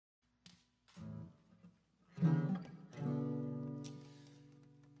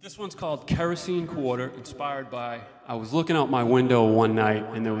This one's called Kerosene Quarter, inspired by, I was looking out my window one night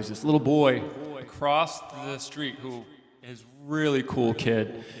and there was this little boy across the street who is a really cool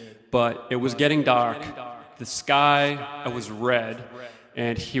kid, but it was getting dark, the sky was red,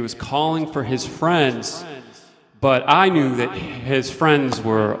 and he was calling for his friends, but I knew that his friends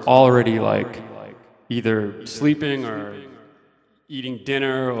were already like either sleeping or eating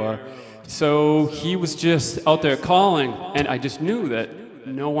dinner, or so he was just out there calling, and I just knew that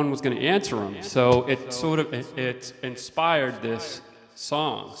no one was going to answer him. So it inspired this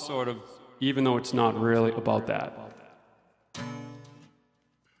song, sort of, even though it's not really about that.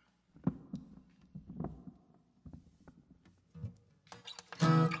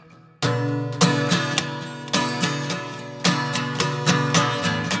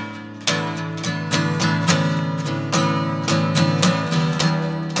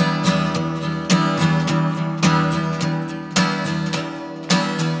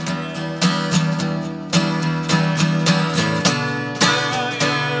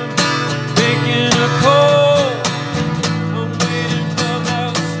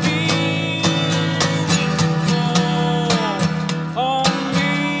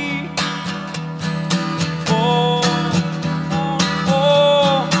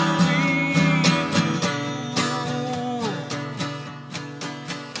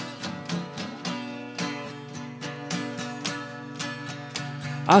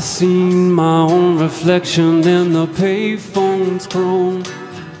 I seen my own reflection in the payphone's chrome.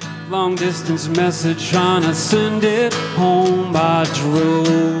 Long distance message trying to send it home. I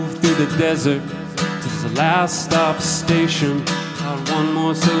drove through the desert to the last stop station. Got one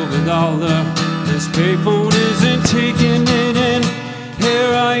more silver dollar. This payphone isn't taking it in.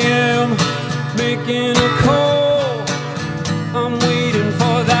 Here I am making a call. I'm waiting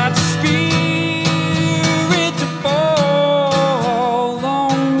for that spirit to fall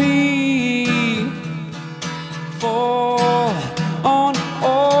on me, fall on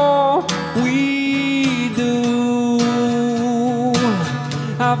all we do.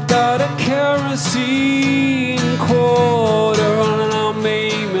 I've got a kerosene quarter and I'm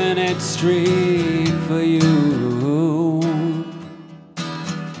aiming it straight for you.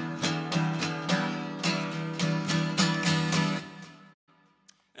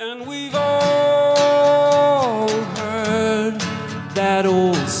 And we've all heard that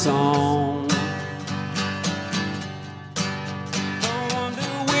old song. No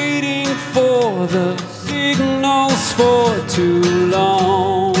wonder waiting for the signals for too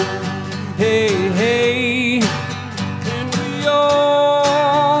long. Hey, hey, and we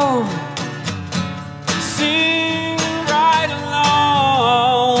all sing right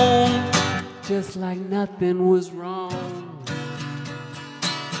along, just like nothing was wrong.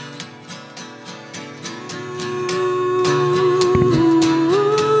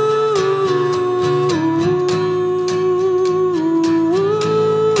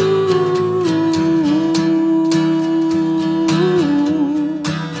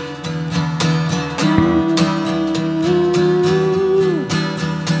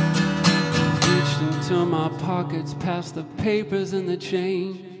 My pockets past the papers and the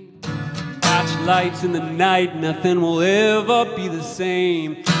change. Watch lights in the night, nothing will ever be the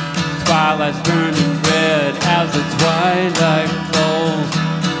same. Twilight's burning red as the twilight falls.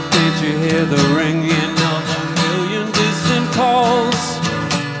 Can't you hear the ringing of a million distant calls?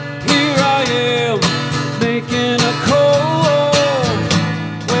 Here I am, making a call,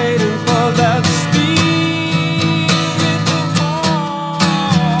 waiting for that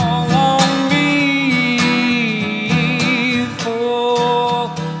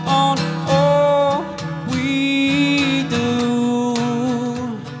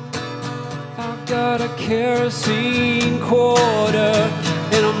got a kerosene quarter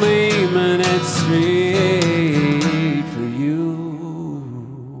and I'm aiming it straight for you.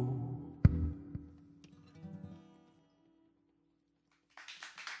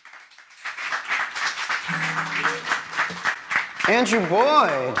 Andrew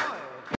Boyd.